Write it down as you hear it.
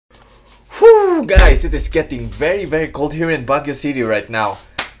Whew, guys, it is getting very cold here in Baguio City right now.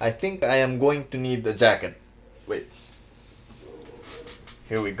 I think I am going to need a jacket. Wait.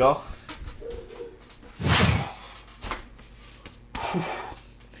 Here we go.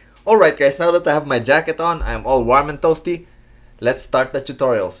 Alright guys, now that I have my jacket on, I am all warm and toasty. Let's start the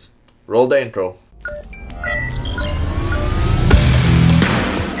tutorials. Roll the intro.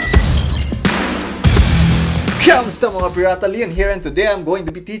 Kamusta mga pirata, Llyan here, and today I'm going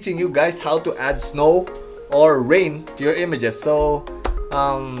to be teaching you guys how to add snow or rain to your images. So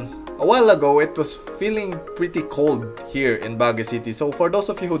a while ago it was feeling pretty cold here in Baguio City. So for those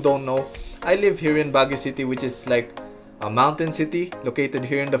of you who don't know, I live here in Baguio City, which is like a mountain city located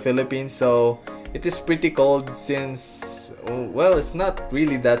here in the Philippines. So it is pretty cold since, well, it's not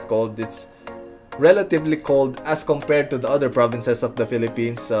really that cold. It's relatively cold as compared to the other provinces of the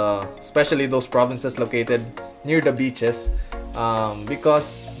Philippines, especially those provinces located near the beaches,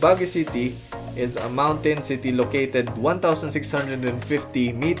 because Baguio City is a mountain city located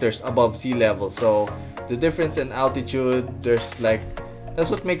 1,650 meters above sea level. So the difference in altitude,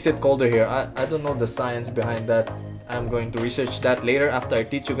 that's what makes it colder here. I don't know the science behind that. I'm going to research that later after I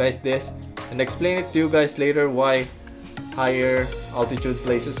teach you guys this and explain it to you guys later why higher altitude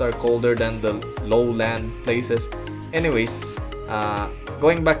places are colder than the lowland places. Anyways,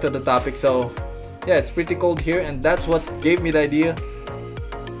 going back to the topic, so yeah, it's pretty cold here, and that's what gave me the idea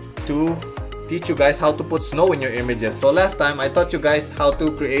to teach you guys how to put snow in your images. So last time I taught you guys how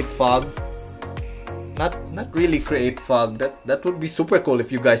to create fog. Not really create fog. That would be super cool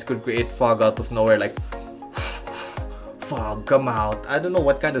if you guys could create fog out of nowhere, like fog, come out. I don't know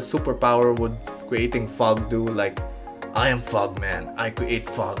what kind of superpower would creating fog do. Like, I am fog man, I create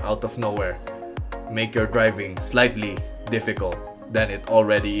fog out of nowhere. Make your driving slightly difficult than it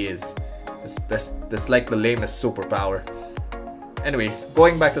already is. That's like the lamest superpower. Anyways,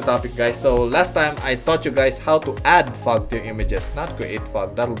 going back to the topic guys, so last time I taught you guys how to add fog to your images, not create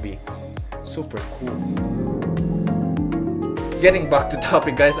fog. That'll be super cool. Getting back to the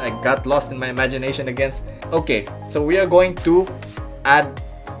topic guys, I got lost in my imagination again. Okay, so we are going to add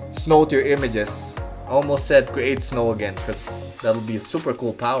snow to your images. I almost said create snow again, because that'll be a super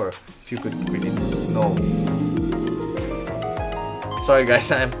cool power if you could create snow. Sorry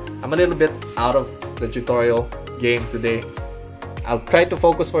guys, I'm a little bit out of the tutorial game today. I'll try to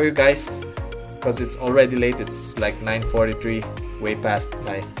focus for you guys because it's already late. It's like 9:43, way past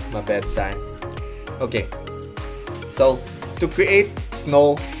my bedtime. Okay, so to create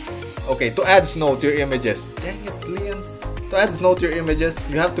snow, to add snow to your images. Dang it, Llyan. To add snow to your images,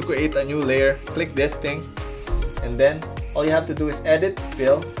 you have to create a new layer. Click this thing, and then all you have to do is edit,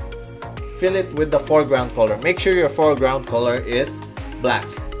 fill it with the foreground color. Make sure your foreground color is black,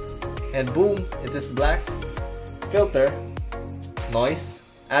 and boom, it is black. Filter, noise,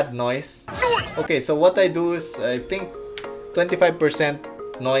 add noise. Okay, so what I do is I think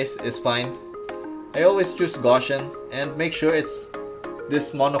 25% noise is fine. I always choose Gaussian and make sure it's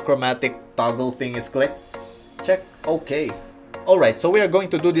this monochromatic toggle thing is clicked. Check OK. Alright, so we are going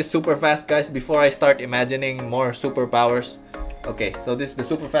to do this super fast guys before I start imagining more superpowers. Okay, so this is the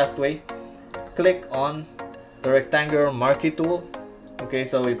super fast way. Click on the rectangular marquee tool. Okay,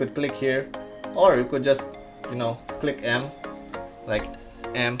 so you could click here, or you could just, click M, like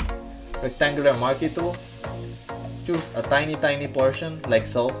M, rectangular marquee tool. Choose a tiny portion, like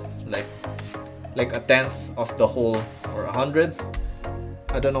so, like a tenth of the whole, or a hundredth.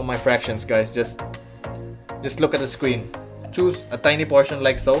 I don't know my fractions guys, just look at the screen. Choose a tiny portion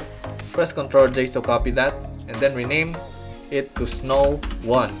like so. Press Ctrl J to copy that, and then rename it to Snow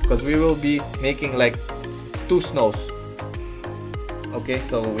 1, because we will be making like 2 snows. Okay,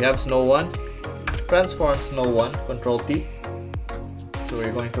 so we have Snow 1. Transform Snow 1, Ctrl T. So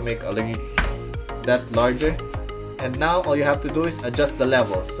we're going to make that larger. And now all you have to do is adjust the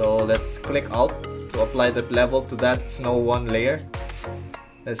level. So let's click Alt to apply that level to that Snow 1 layer.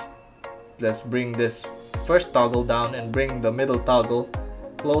 Let's bring this first toggle down and bring the middle toggle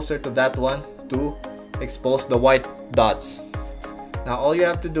closer to that one to expose the white dots. Now all you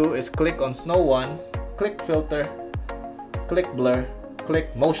have to do is click on Snow 1, click Filter, click Blur,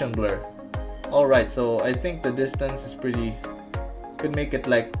 click Motion Blur. Alright, so I think the distance is pretty, could make it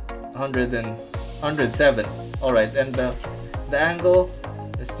like 107. Alright, and the angle,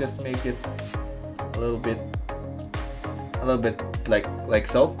 let's just make it a little bit like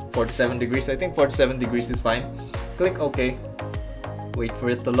so, 47 degrees. I think 47 degrees is fine. Click OK. Wait for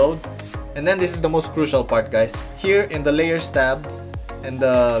it to load. And then this is the most crucial part guys. Here in the Layers tab and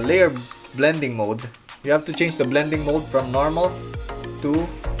the Layer Blending mode, you have to change the blending mode from normal to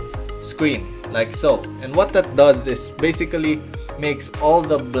screen, like so. And what that does is basically makes all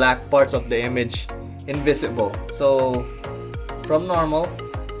the black parts of the image invisible. So from normal,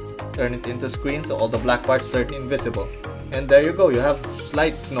 turn it into screen, so all the black parts turn invisible. And there you go, you have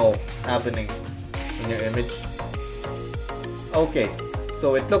slight snow happening in your image. Okay,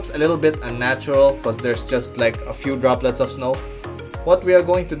 so it looks a little bit unnatural because there's just like a few droplets of snow. What we are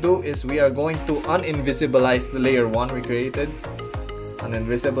going to do is we are going to uninvisibilize the layer 1 we created.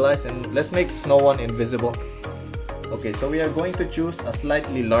 Uninvisibilize, and let's make snow 1 invisible. Okay, so we are going to choose a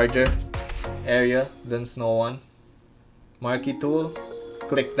slightly larger area than snow 1. Marquee tool,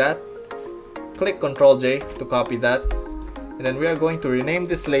 click that. Click Ctrl J to copy that. And then we are going to rename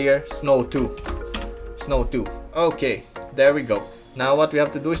this layer Snow 2. Snow 2. Okay, there we go. Now what we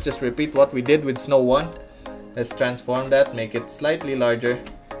have to do is just repeat what we did with Snow 1. Let's transform that, make it slightly larger.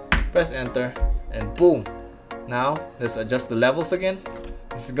 Press enter, and boom. Now let's adjust the levels again.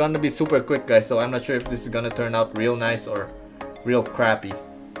 This is gonna be super quick, guys, so I'm not sure if this is gonna turn out real nice or real crappy.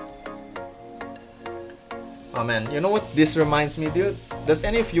 Oh man, you know what this reminds me, dude? Does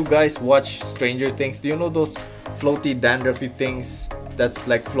any of you guys watch Stranger Things? Do you know those floaty dandruffy things that's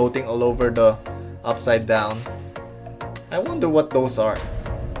like floating all over the upside down? I wonder what those are.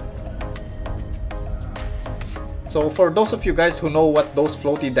 So for those of you guys who know what those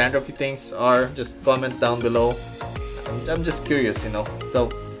floaty dandruffy things are, just comment down below. I'm just curious, you know. So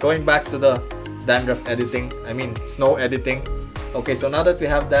going back to the dandruff editing, I mean snow editing. Okay, so now that we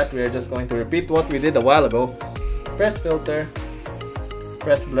have that, we are just going to repeat what we did a while ago. Press filter,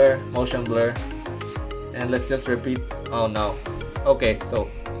 press blur, motion blur, and let's just repeat. Oh no. Okay, so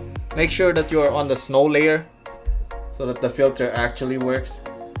make sure that you are on the snow layer so that the filter actually works.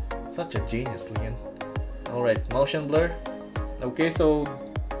 Such a genius, Llyan. Alright, motion blur. Okay, so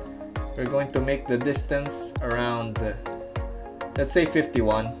we're going to make the distance around, let's say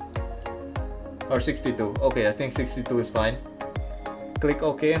 51 or 62. Okay, I think 62 is fine. Click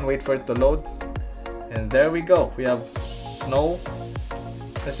OK and wait for it to load. And there we go. We have snow.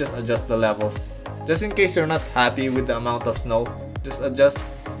 Let's just adjust the levels. Just in case you're not happy with the amount of snow, just adjust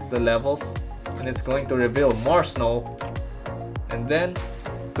the levels and it's going to reveal more snow. And then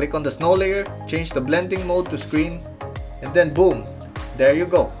click on the snow layer, change the blending mode to screen, and then boom, there you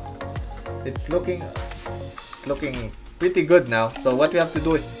go. It's looking pretty good now. So what we have to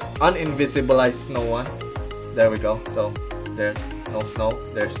do is uninvisibilize Snow 1. There we go. So there, no snow,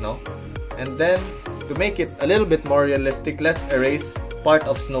 there's snow. And then to make it a little bit more realistic, let's erase part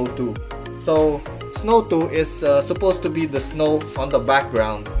of Snow 2. So Snow 2 is supposed to be the snow on the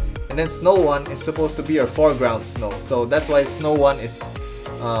background, and then Snow 1 is supposed to be your foreground snow. So that's why Snow 1 is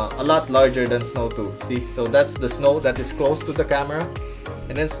a lot larger than Snow 2. See, so that's the snow that is close to the camera,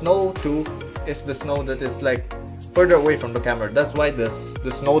 and then Snow 2 is the snow that is like further away from the camera. That's why the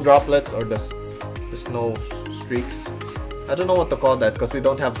snow droplets or the snow streaks, I don't know what to call that because we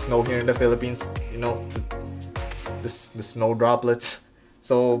don't have snow here in the Philippines, you know, the snow droplets.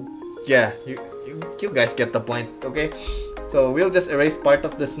 So yeah, you guys get the point, okay? So we'll just erase part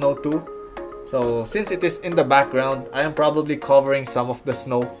of the Snow 2. So since it is in the background, I am probably covering some of the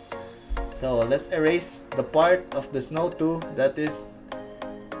snow. So let's erase the part of the Snow 2 that is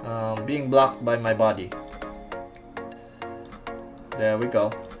being blocked by my body. There we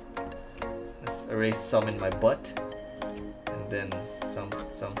go. Let's erase some in my butt, and then some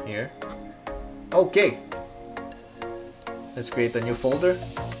here. Okay. Let's create a new folder,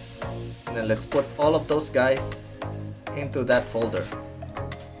 and then let's put all of those guys into that folder.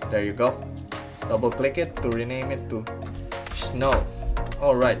 There you go. Double click it to rename it to snow.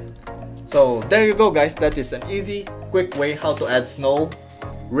 Alright, so there you go, guys. That is an easy, quick way how to add snow,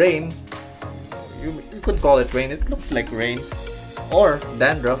 rain, you could call it rain, it looks like rain, or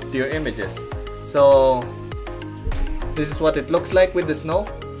dandruff to your images. So this is what it looks like with the snow,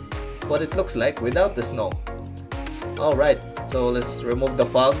 what it looks like without the snow. Alright, so let's remove the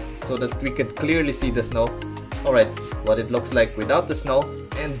fog so that we could clearly see the snow. Alright, what it looks like without the snow,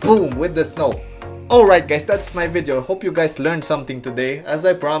 and boom, with the snow. Alright guys, that's my video. Hope you guys learned something today. As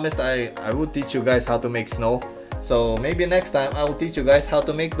I promised, I would teach you guys how to make snow. So maybe next time I will teach you guys how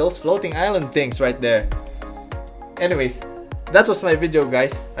to make those floating island things right there. Anyways, that was my video,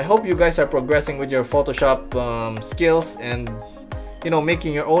 guys. I hope you guys are progressing with your Photoshop skills and, you know,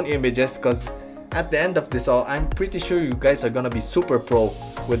 making your own images, because at the end of this all, I'm pretty sure you guys are gonna be super pro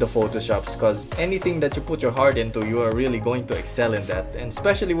with the Photoshops, because anything that you put your heart into, you are really going to excel in that. And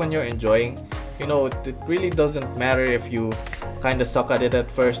especially when you're enjoying, you know, it really doesn't matter if you kind of suck at it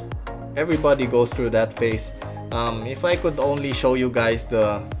at first. Everybody goes through that phase. If I could only show you guys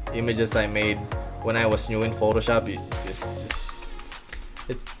the images I made when I was new in Photoshop,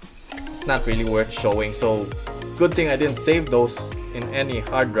 it's not really worth showing. So good thing I didn't save those in any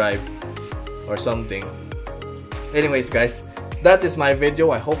hard drive or something. Anyways guys, that is my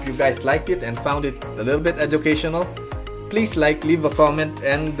video. I hope you guys liked it and found it a little bit educational. Please like, leave a comment,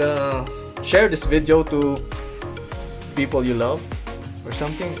 and share this video to people you love or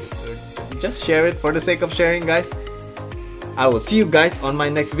something. Just share it for the sake of sharing, guys. I will see you guys on my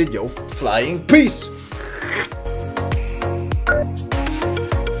next video. Flying peace!